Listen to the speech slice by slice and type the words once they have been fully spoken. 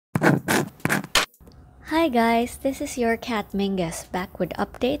Hi guys, this is your cat Mingus back with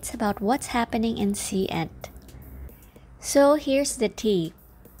updates about what's happening in C-Ent. So here's the tea.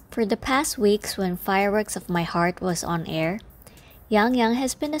 For the past weeks when Fireworks of My Heart was on air, Yang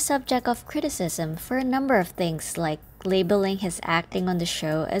has been the subject of criticism for a number of things like labeling his acting on the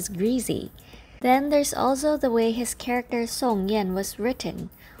show as greasy. Then there's also the way his character Song Yen was written,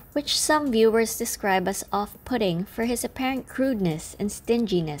 which some viewers describe as off-putting for his apparent crudeness and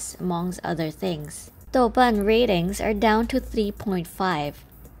stinginess amongst other things. Douban ratings are down to 3.5.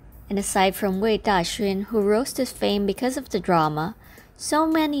 And aside from Wei Daxun, who rose to fame because of the drama, so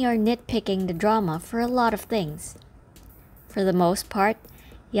many are nitpicking the drama for a lot of things. For the most part,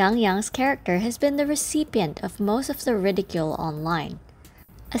 Yang's character has been the recipient of most of the ridicule online.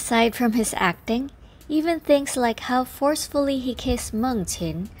 Aside from his acting, even things like how forcefully he kissed Meng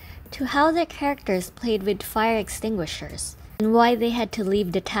Qin, to how their characters played with fire extinguishers, and why they had to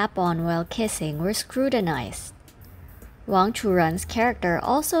leave the tap on while kissing were scrutinized. Wang Churan's character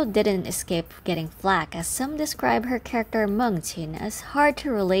also didn't escape getting flack, as some describe her character Meng Qin as hard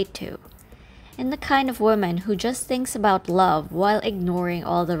to relate to, and the kind of woman who just thinks about love while ignoring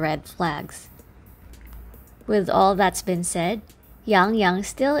all the red flags. With all that's been said, Yang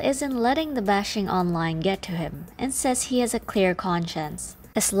still isn't letting the bashing online get to him and says he has a clear conscience.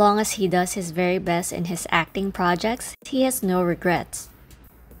 As long as he does his very best in his acting projects, he has no regrets.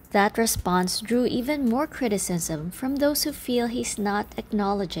 That response drew even more criticism from those who feel he's not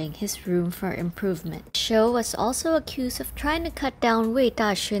acknowledging his room for improvement. The show was also accused of trying to cut down Wei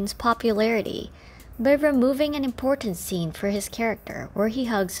Daxun's popularity by removing an important scene for his character where he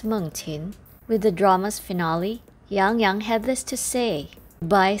hugs Meng Qin. With the drama's finale, Yang had this to say: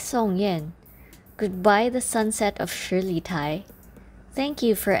 "Goodbye Song Yen. Goodbye the sunset of Shili Tai. Thank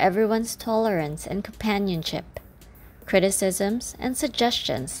you for everyone's tolerance and companionship, criticisms and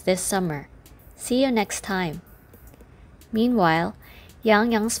suggestions this summer. See you next time." Meanwhile,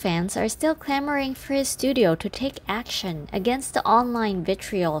 Yang's fans are still clamoring for his studio to take action against the online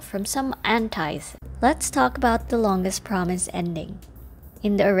vitriol from some antis. Let's talk about The Longest Promise ending.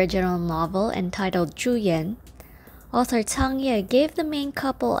 In the original novel entitled Juyen, author Chang Ye gave the main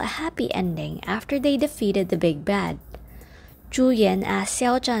couple a happy ending after they defeated the big bad. Zhu Yan asked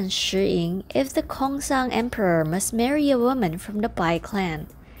Xiaozhan Shiying if the Kongsang emperor must marry a woman from the Bai clan.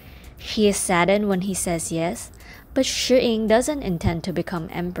 She is saddened when he says yes, but Shiying doesn't intend to become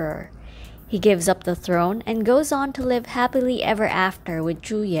emperor. He gives up the throne and goes on to live happily ever after with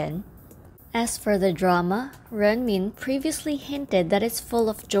Zhu Yan. As for the drama, Renmin previously hinted that it's full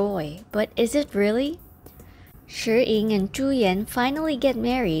of joy, but is it really? Shiying and Zhu Yan finally get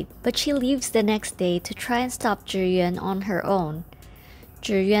married, but she leaves the next day to try and stop Zhu Yan on her own.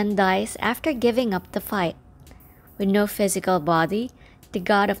 Zhu Yan dies after giving up the fight. With no physical body, the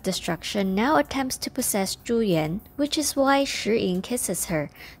god of destruction now attempts to possess Zhu Yan, which is why Shiying kisses her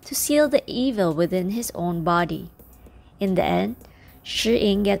to seal the evil within his own body. In the end,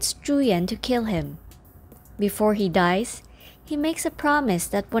 Shiying gets Zhu Yan to kill him. Before he dies, he makes a promise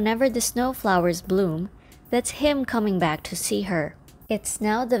that whenever the snowflowers bloom, that's him coming back to see her. It's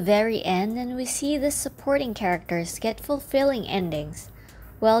now the very end and we see the supporting characters get fulfilling endings,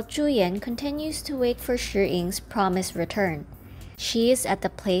 while Zhu Yan continues to wait for Shiying's promised return. She is at the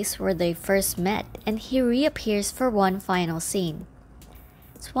place where they first met and he reappears for one final scene.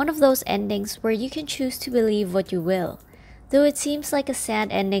 It's one of those endings where you can choose to believe what you will, though it seems like a sad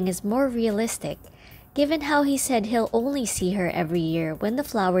ending is more realistic, given how he said he'll only see her every year when the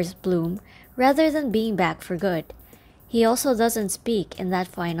flowers bloom, rather than being back for good. He also doesn't speak in that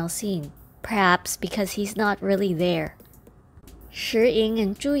final scene, perhaps because he's not really there. Shiying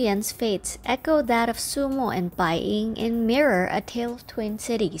and Zhu Yan's fates echo that of Sumo and Bai Ying in Mirror: A Tale of Twin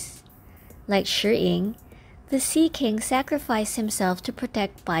Cities. Like Shiying, the Sea King sacrificed himself to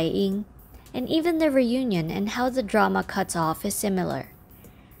protect Bai Ying, and even the reunion and how the drama cuts off is similar.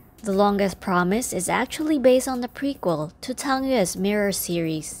 The Longest Promise is actually based on the prequel to Tang Yue's Mirror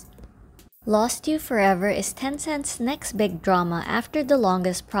series. Lost You Forever is Tencent's next big drama after The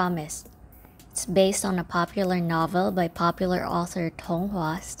Longest Promise. It's based on a popular novel by popular author Tong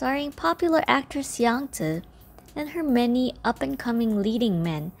Hua starring popular actress Yang Zi and her many up-and-coming leading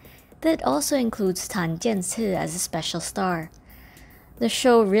men that also includes Tan Jianci as a special star. The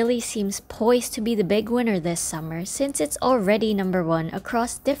show really seems poised to be the big winner this summer since it's already #1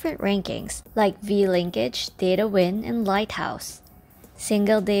 across different rankings like V-Linkage, Data Win, and Lighthouse.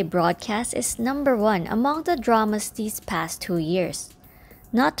 Single day broadcast is #1 among the dramas these past 2 years.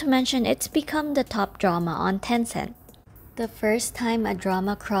 Not to mention it's become the top drama on Tencent. The first time a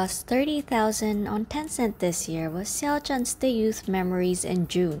drama crossed 30,000 on Tencent this year was Xiaozhan's The Youth Memories in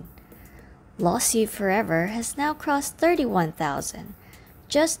June. Lost You Forever has now crossed 31,000,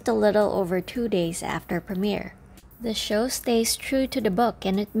 just a little over 2 days after premiere. The show stays true to the book,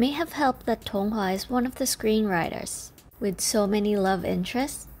 and it may have helped that Tonghua is one of the screenwriters. With so many love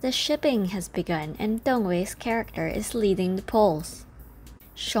interests, the shipping has begun and Dongwei's character is leading the polls.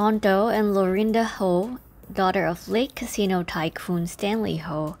 Shawn and Laurinda Ho, daughter of late casino tycoon Stanley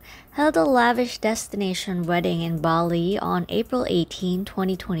Ho, held a lavish destination wedding in Bali on April 18,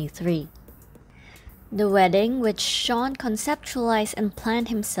 2023. The wedding, which Shawn conceptualized and planned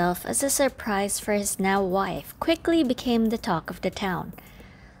himself as a surprise for his now wife, quickly became the talk of the town.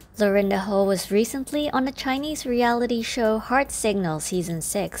 Laurinda Ho was recently on the Chinese reality show Heart Signal Season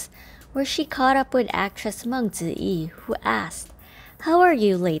 6, where she caught up with actress Meng Ziyi, who asked, "How are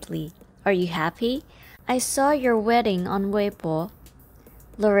you lately? Are you happy? I saw your wedding on Weibo."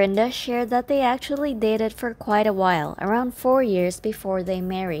 Laurinda shared that they actually dated for quite a while, around 4 years before they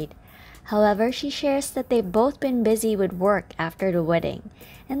married. However, she shares that they've both been busy with work after the wedding,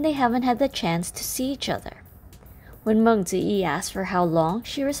 and they haven't had the chance to see each other. When Meng Ziyi asked for how long,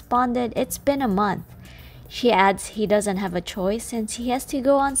 she responded, "It's been a month." She adds he doesn't have a choice since he has to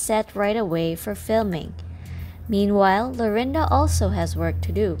go on set right away for filming. Meanwhile, Laurinda also has work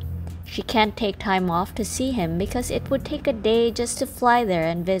to do. She can't take time off to see him because it would take a day just to fly there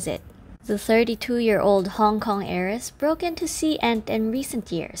and visit. The 32-year-old Hong Kong heiress broke into C-Ent in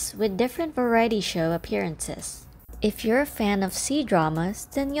recent years with different variety show appearances. If you're a fan of C-dramas,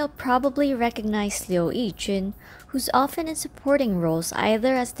 then you'll probably recognize Liu Yijun, who's often in supporting roles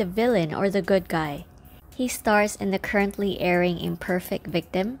either as the villain or the good guy. He stars in the currently airing Imperfect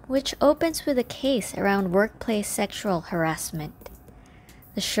Victim, which opens with a case around workplace sexual harassment.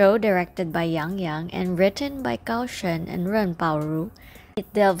 The show, directed by Yang and written by Gao Shen and Ren Baoru,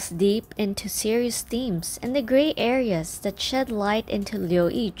 it delves deep into serious themes and the gray areas that shed light into Liu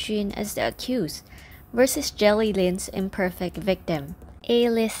Yijun as the accused versus Jelly Lin's imperfect victim.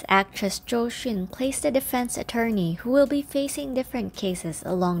 A-list actress Zhou Xun plays the defense attorney who will be facing different cases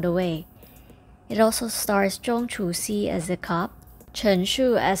along the way. It also stars Zhong Chu-si as the cop, Chen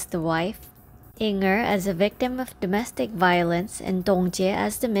Shu as the wife, Inger as a victim of domestic violence, and Dong Jie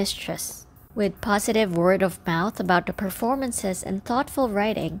as the mistress. With positive word of mouth about the performances and thoughtful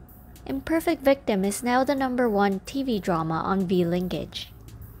writing, Imperfect Victim is now the #1 TV drama on V-Linkage.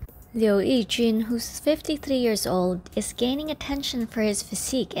 Liu Yijun, who's 53 years old, is gaining attention for his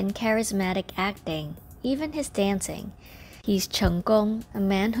physique and charismatic acting, even his dancing. He's Cheng Gong, a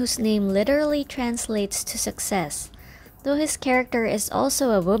man whose name literally translates to success, though his character is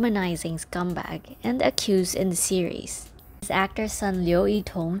also a womanizing scumbag and accused in the series. His actor son Liu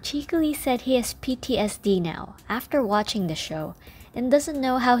Yitong cheekily said he has PTSD now after watching the show and doesn't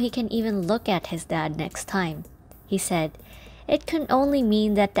know how he can even look at his dad next time. He said, "It can only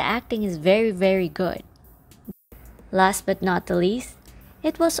mean that the acting is very, very good." Last but not the least,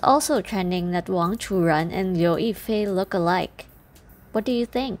 it was also trending that Wang Churan and Yifei look alike. What do you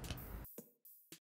think?